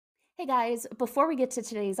Hey guys, before we get to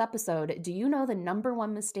today's episode, do you know the number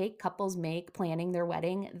one mistake couples make planning their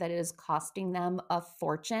wedding that is costing them a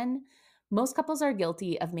fortune? Most couples are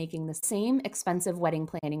guilty of making the same expensive wedding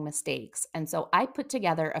planning mistakes. And so I put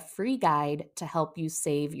together a free guide to help you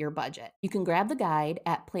save your budget. You can grab the guide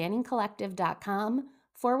at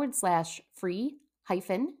planningcollective.com/free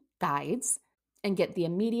hyphen guides and get the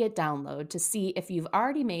immediate download to see if you've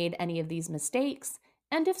already made any of these mistakes,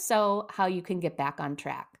 and if so, how you can get back on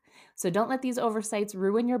track. So don't let these oversights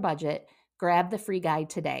ruin your budget. Grab the free guide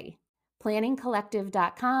today.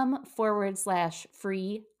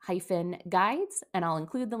 Planningcollective.com/free hyphen guides, and I'll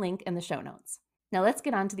include the link in the show notes. Now let's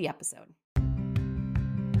get on to the episode.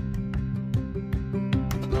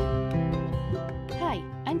 Hi,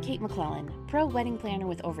 I'm Kate McClellan, pro wedding planner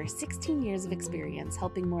with over 16 years of experience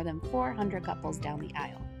helping more than 400 couples down the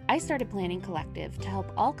aisle. I started Planning Collective to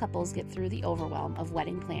help all couples get through the overwhelm of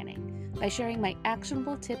wedding planning by sharing my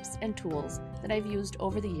actionable tips and tools that I've used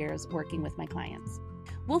over the years working with my clients.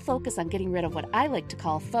 We'll focus on getting rid of what I like to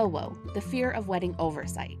call FOWO, the fear of wedding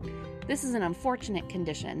oversight. This is an unfortunate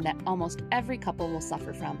condition that almost every couple will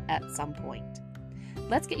suffer from at some point.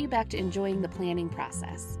 Let's get you back to enjoying the planning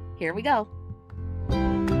process. Here we go.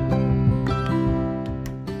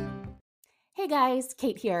 Hey guys,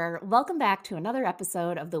 Kate here. Welcome back to another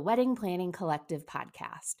episode of the Wedding Planning Collective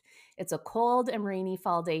podcast. It's a cold and rainy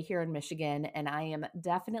fall day here in Michigan, and I am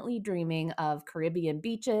definitely dreaming of Caribbean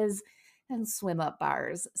beaches and swim-up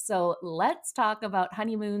bars. So let's talk about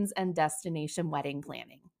honeymoons and destination wedding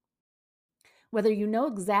planning. Whether you know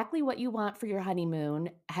exactly what you want for your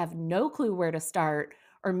honeymoon, have no clue where to start,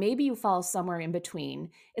 or maybe you fall somewhere in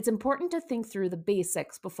between, it's important to think through the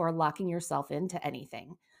basics before locking yourself into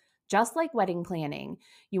anything. Just like wedding planning,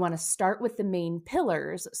 you want to start with the main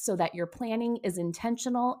pillars so that your planning is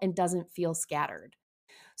intentional and doesn't feel scattered.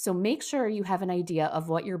 So make sure you have an idea of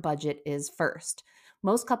what your budget is first.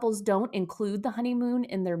 Most couples don't include the honeymoon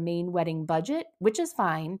in their main wedding budget, which is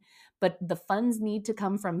fine, but the funds need to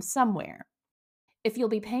come from somewhere. If you'll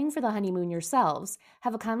be paying for the honeymoon yourselves,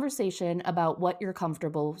 have a conversation about what you're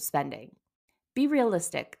comfortable spending. Be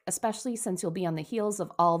realistic, especially since you'll be on the heels of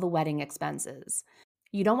all the wedding expenses.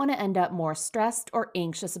 You don't want to end up more stressed or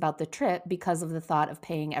anxious about the trip because of the thought of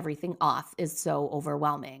paying everything off is so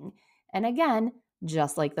overwhelming. And again,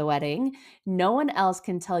 just like the wedding, no one else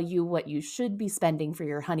can tell you what you should be spending for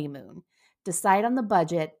your honeymoon. Decide on the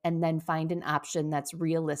budget and then find an option that's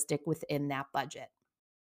realistic within that budget.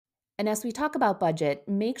 And as we talk about budget,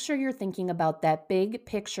 make sure you're thinking about that big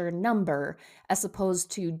picture number as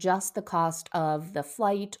opposed to just the cost of the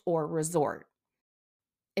flight or resort.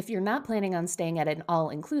 If you're not planning on staying at an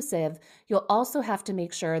all-inclusive, you'll also have to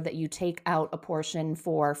make sure that you take out a portion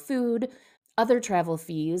for food, other travel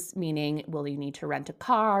fees, meaning will you need to rent a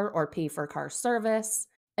car or pay for car service,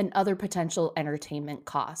 and other potential entertainment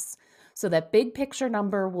costs. So that big picture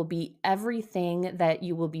number will be everything that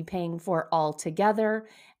you will be paying for all together,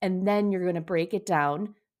 and then you're going to break it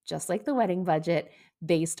down, just like the wedding budget,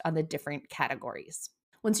 based on the different categories.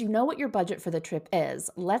 Once you know what your budget for the trip is,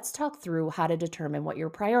 let's talk through how to determine what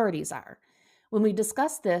your priorities are. When we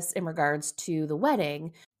discuss this in regards to the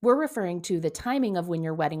wedding, we're referring to the timing of when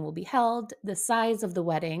your wedding will be held, the size of the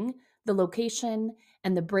wedding, the location,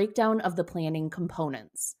 and the breakdown of the planning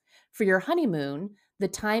components. For your honeymoon, the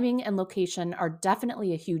timing and location are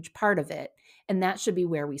definitely a huge part of it, and that should be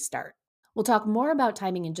where we start. We'll talk more about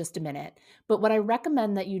timing in just a minute, but what I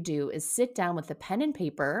recommend that you do is sit down with a pen and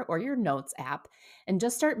paper or your notes app and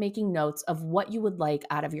just start making notes of what you would like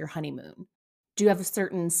out of your honeymoon. Do you have a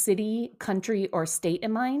certain city, country, or state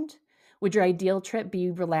in mind? Would your ideal trip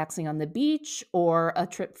be relaxing on the beach or a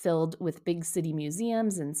trip filled with big city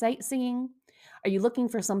museums and sightseeing? Are you looking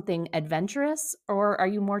for something adventurous or are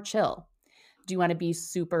you more chill? Do you want to be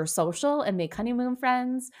super social and make honeymoon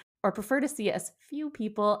friends, or prefer to see as few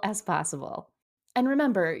people as possible? And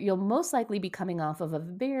remember, you'll most likely be coming off of a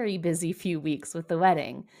very busy few weeks with the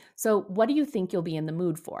wedding. So what do you think you'll be in the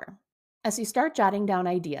mood for? As you start jotting down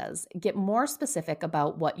ideas, get more specific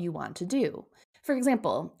about what you want to do. For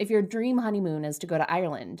example, if your dream honeymoon is to go to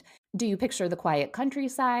Ireland, do you picture the quiet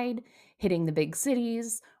countryside, hitting the big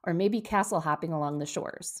cities, or maybe castle hopping along the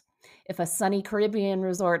shores? If a sunny Caribbean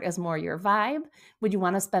resort is more your vibe, would you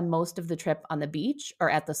want to spend most of the trip on the beach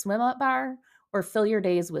or at the swim-up bar, or fill your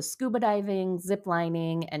days with scuba diving, zip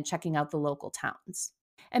lining, and checking out the local towns?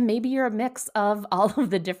 And maybe you're a mix of all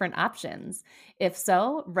of the different options. If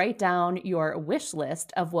so, write down your wish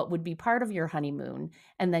list of what would be part of your honeymoon,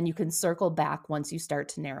 and then you can circle back once you start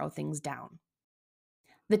to narrow things down.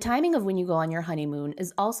 The timing of when you go on your honeymoon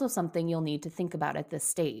is also something you'll need to think about at this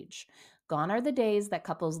stage. Gone are the days that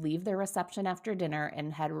couples leave their reception after dinner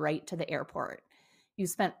and head right to the airport. You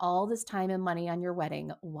spent all this time and money on your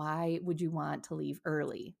wedding. Why would you want to leave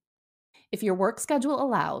early? If your work schedule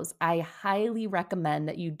allows, I highly recommend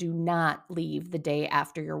that you do not leave the day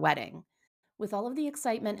after your wedding. With all of the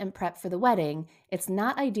excitement and prep for the wedding, it's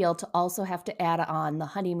not ideal to also have to add on the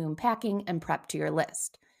honeymoon packing and prep to your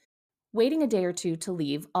list. Waiting a day or two to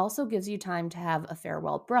leave also gives you time to have a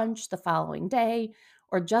farewell brunch the following day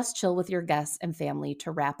or just chill with your guests and family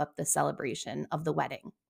to wrap up the celebration of the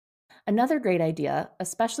wedding. Another great idea,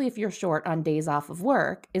 especially if you're short on days off of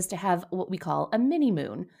work, is to have what we call a mini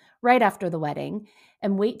moon right after the wedding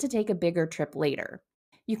and wait to take a bigger trip later.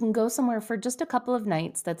 You can go somewhere for just a couple of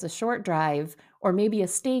nights that's a short drive or maybe a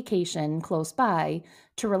staycation close by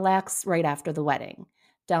to relax right after the wedding.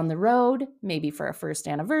 Down the road, maybe for a first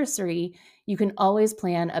anniversary, you can always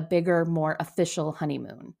plan a bigger, more official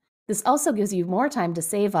honeymoon. This also gives you more time to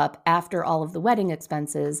save up after all of the wedding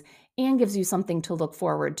expenses and gives you something to look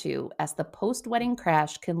forward to, as the post wedding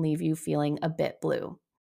crash can leave you feeling a bit blue.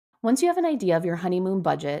 Once you have an idea of your honeymoon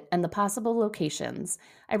budget and the possible locations,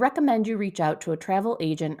 I recommend you reach out to a travel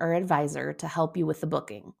agent or advisor to help you with the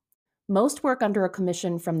booking. Most work under a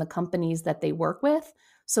commission from the companies that they work with,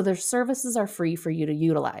 so their services are free for you to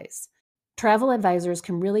utilize. Travel advisors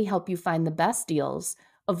can really help you find the best deals,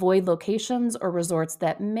 avoid locations or resorts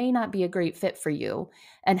that may not be a great fit for you,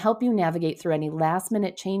 and help you navigate through any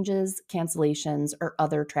last-minute changes, cancellations, or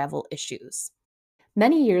other travel issues.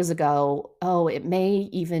 Many years ago, it may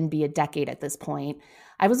even be a decade at this point,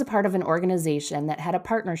 I was a part of an organization that had a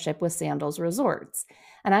partnership with Sandals Resorts,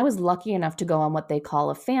 and I was lucky enough to go on what they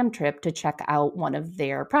call a fam trip to check out one of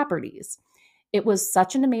their properties. It was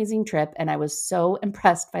such an amazing trip, and I was so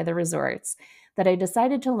impressed by the resorts that I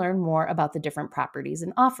decided to learn more about the different properties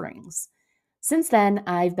and offerings. Since then,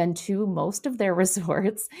 I've been to most of their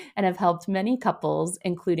resorts and have helped many couples,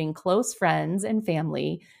 including close friends and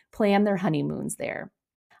family, plan their honeymoons there.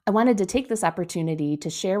 I wanted to take this opportunity to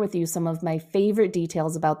share with you some of my favorite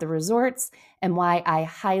details about the resorts and why I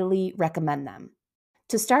highly recommend them.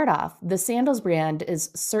 To start off, the Sandals brand is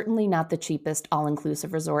certainly not the cheapest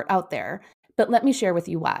all-inclusive resort out there, but let me share with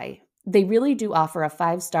you why. They really do offer a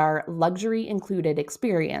 5-star luxury included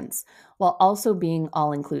experience while also being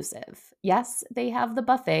all-inclusive. Yes, they have the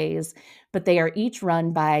buffets, but they are each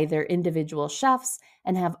run by their individual chefs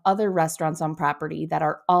and have other restaurants on property that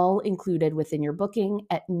are all included within your booking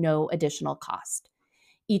at no additional cost.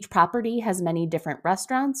 Each property has many different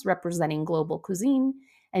restaurants representing global cuisine,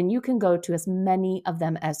 and you can go to as many of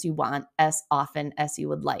them as you want, as often as you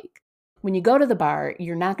would like. When you go to the bar,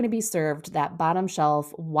 you're not going to be served that bottom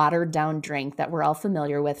shelf, watered down drink that we're all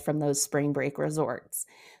familiar with from those spring break resorts.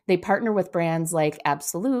 They partner with brands like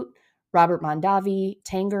Absolute, Robert Mondavi,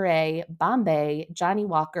 Tanqueray, Bombay, Johnny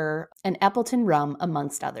Walker, and Appleton Rum,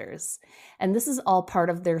 amongst others. And this is all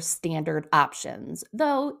part of their standard options.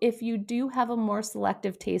 Though, if you do have a more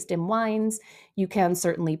selective taste in wines, you can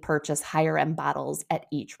certainly purchase higher end bottles at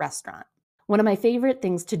each restaurant. One of my favorite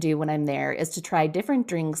things to do when I'm there is to try different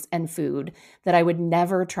drinks and food that I would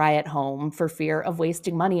never try at home for fear of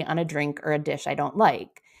wasting money on a drink or a dish I don't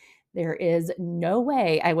like. There is no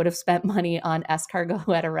way I would have spent money on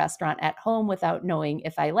escargot at a restaurant at home without knowing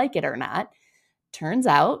if I like it or not. Turns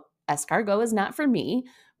out, escargot is not for me,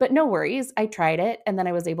 but no worries, I tried it and then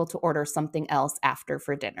I was able to order something else after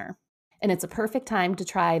for dinner. And it's a perfect time to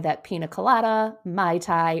try that pina colada, Mai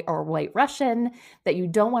Tai, or White Russian that you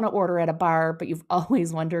don't want to order at a bar, but you've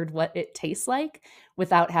always wondered what it tastes like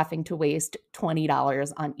without having to waste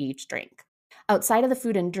 $20 on each drink. Outside of the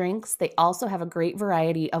food and drinks, they also have a great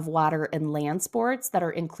variety of water and land sports that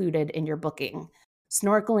are included in your booking.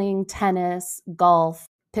 Snorkeling, tennis, golf,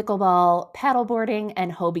 pickleball, paddleboarding,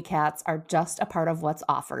 and Hobie Cats are just a part of what's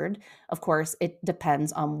offered. Of course, it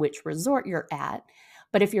depends on which resort you're at.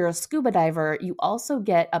 But if you're a scuba diver, you also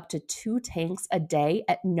get up to 2 tanks a day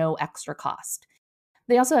at no extra cost.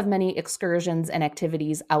 They also have many excursions and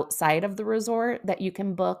activities outside of the resort that you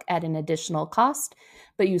can book at an additional cost,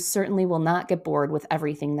 but you certainly will not get bored with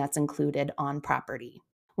everything that's included on property.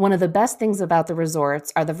 One of the best things about the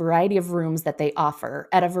resorts are the variety of rooms that they offer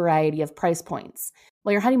at a variety of price points.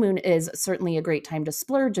 While your honeymoon is certainly a great time to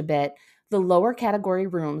splurge a bit, the lower category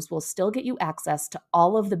rooms will still get you access to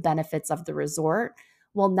all of the benefits of the resort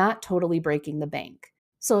while not totally breaking the bank.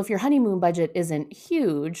 So if your honeymoon budget isn't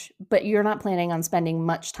huge, but you're not planning on spending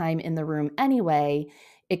much time in the room anyway,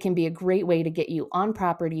 it can be a great way to get you on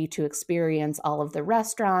property to experience all of the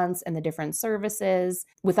restaurants and the different services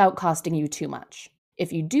without costing you too much.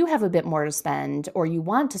 If you do have a bit more to spend or you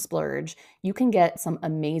want to splurge, you can get some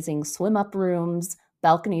amazing swim-up rooms,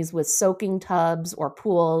 balconies with soaking tubs or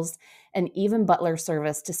pools, and even butler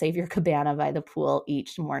service to save your cabana by the pool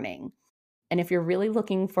each morning. And if you're really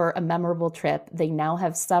looking for a memorable trip, they now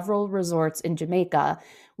have several resorts in Jamaica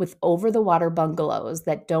with over the water bungalows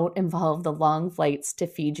that don't involve the long flights to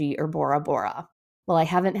Fiji or Bora Bora. While I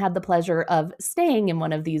haven't had the pleasure of staying in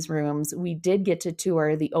one of these rooms, we did get to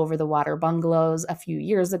tour the over the water bungalows a few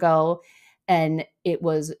years ago, and it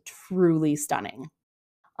was truly stunning.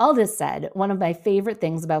 All this said, one of my favorite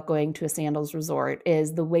things about going to a Sandals resort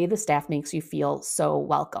is the way the staff makes you feel so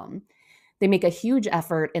welcome. They make a huge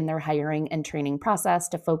effort in their hiring and training process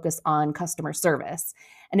to focus on customer service,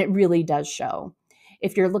 and it really does show.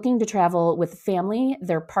 If you're looking to travel with family,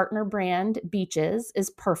 their partner brand, Beaches, is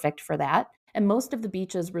perfect for that. And most of the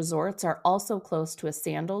Beaches resorts are also close to a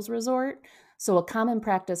Sandals resort. So, a common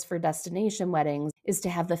practice for destination weddings is to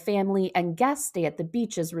have the family and guests stay at the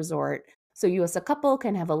Beaches resort so you as a couple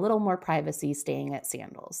can have a little more privacy staying at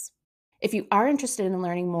Sandals. If you are interested in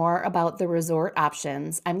learning more about the resort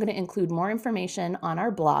options, I'm going to include more information on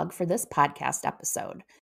our blog for this podcast episode.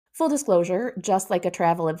 Full disclosure, just like a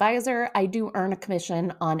travel advisor, I do earn a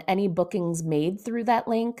commission on any bookings made through that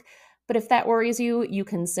link. But if that worries you, you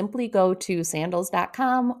can simply go to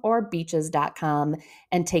sandals.com or beaches.com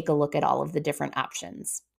and take a look at all of the different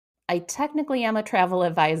options. I technically am a travel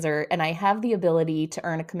advisor, and I have the ability to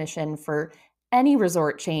earn a commission for any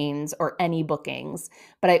resort chains or any bookings,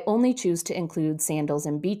 but I only choose to include Sandals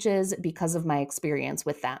and Beaches because of my experience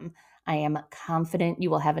with them. I am confident you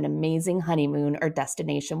will have an amazing honeymoon or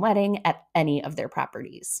destination wedding at any of their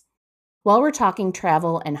properties. While we're talking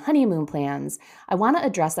travel and honeymoon plans, I want to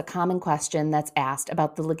address a common question that's asked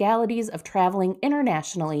about the legalities of traveling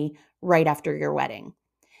internationally right after your wedding.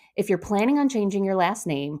 If you're planning on changing your last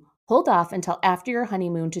name, hold off until after your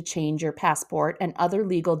honeymoon to change your passport and other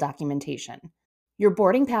legal documentation. Your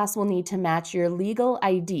boarding pass will need to match your legal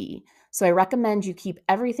ID, so I recommend you keep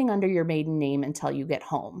everything under your maiden name until you get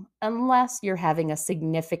home, unless you're having a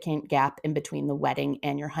significant gap in between the wedding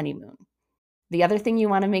and your honeymoon. The other thing you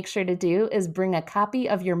want to make sure to do is bring a copy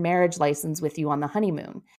of your marriage license with you on the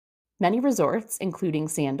honeymoon. Many resorts, including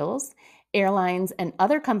Sandals, airlines, and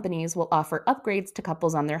other companies will offer upgrades to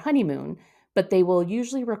couples on their honeymoon, but they will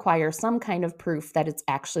usually require some kind of proof that it's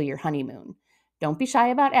actually your honeymoon. Don't be shy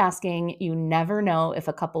about asking. You never know if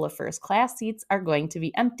a couple of first class seats are going to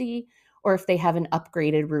be empty or if they have an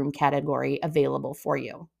upgraded room category available for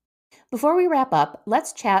you. Before we wrap up,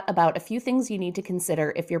 let's chat about a few things you need to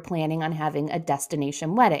consider if you're planning on having a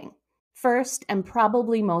destination wedding. First, and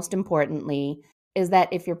probably most importantly, is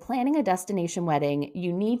that if you're planning a destination wedding,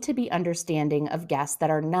 you need to be understanding of guests that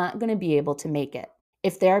are not going to be able to make it.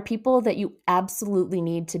 If there are people that you absolutely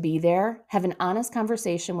need to be there, have an honest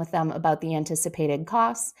conversation with them about the anticipated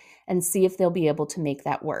costs and see if they'll be able to make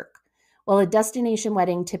that work. While a destination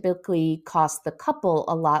wedding typically costs the couple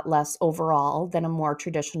a lot less overall than a more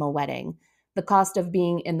traditional wedding, the cost of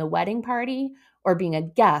being in the wedding party or being a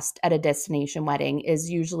guest at a destination wedding is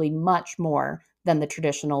usually much more than the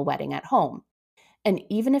traditional wedding at home. And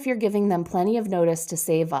even if you're giving them plenty of notice to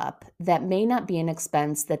save up, that may not be an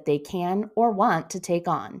expense that they can or want to take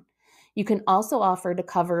on. You can also offer to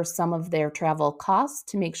cover some of their travel costs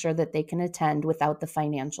to make sure that they can attend without the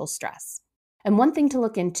financial stress. And one thing to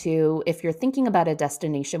look into if you're thinking about a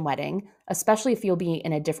destination wedding, especially if you'll be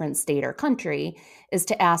in a different state or country, is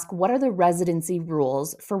to ask what are the residency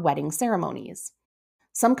rules for wedding ceremonies.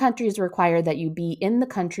 Some countries require that you be in the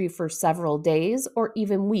country for several days or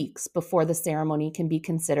even weeks before the ceremony can be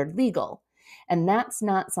considered legal. And that's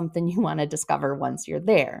not something you want to discover once you're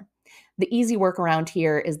there. The easy workaround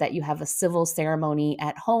here is that you have a civil ceremony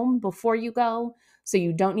at home before you go, so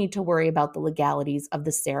you don't need to worry about the legalities of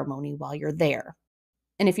the ceremony while you're there.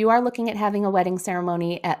 And if you are looking at having a wedding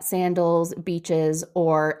ceremony at Sandals, Beaches,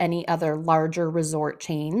 or any other larger resort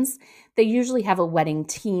chains, they usually have a wedding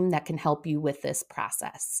team that can help you with this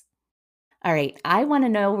process. All right, I want to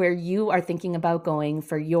know where you are thinking about going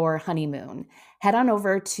for your honeymoon. Head on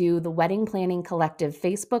over to the Wedding Planning Collective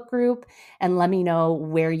Facebook group and let me know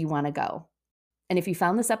where you want to go. And if you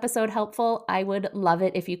found this episode helpful, I would love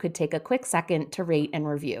it if you could take a quick second to rate and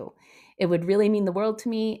review. It would really mean the world to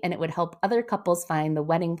me, and it would help other couples find the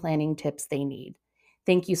wedding planning tips they need.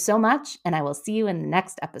 Thank you so much, and I will see you in the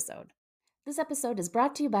next episode. This episode is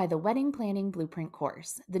brought to you by the Wedding Planning Blueprint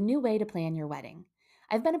course, the new way to plan your wedding.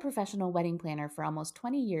 I've been a professional wedding planner for almost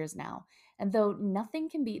 20 years now, and though nothing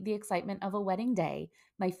can beat the excitement of a wedding day,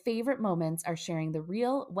 my favorite moments are sharing the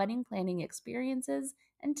real wedding planning experiences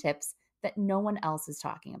and tips that no one else is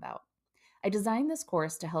talking about. I designed this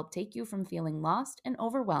course to help take you from feeling lost and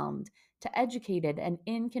overwhelmed to educated and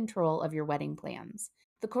in control of your wedding plans.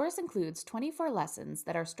 The course includes 24 lessons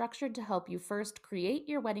that are structured to help you first create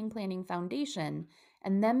your wedding planning foundation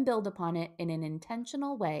and then build upon it in an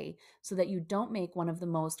intentional way so that you don't make one of the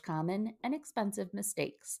most common and expensive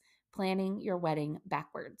mistakes, planning your wedding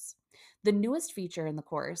backwards. The newest feature in the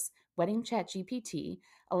course, Wedding Chat GPT,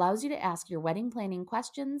 allows you to ask your wedding planning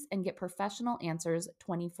questions and get professional answers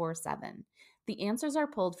 24/7. The answers are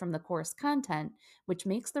pulled from the course content, which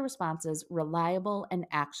makes the responses reliable and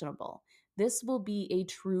actionable. This will be a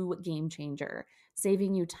true game changer,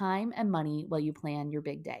 saving you time and money while you plan your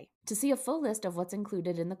big day. To see a full list of what's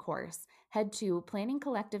included in the course, head to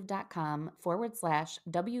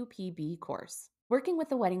planningcollective.com/WPB course. Working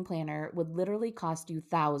with a wedding planner would literally cost you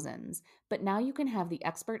thousands, but now you can have the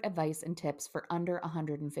expert advice and tips for under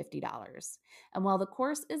 $150. And while the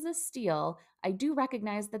course is a steal, I do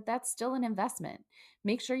recognize that that's still an investment.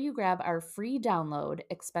 Make sure you grab our free download,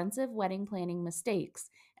 Expensive Wedding Planning Mistakes,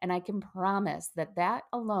 and I can promise that that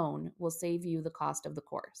alone will save you the cost of the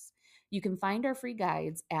course. You can find our free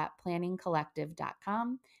guides at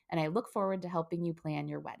planningcollective.com, and I look forward to helping you plan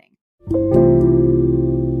your wedding.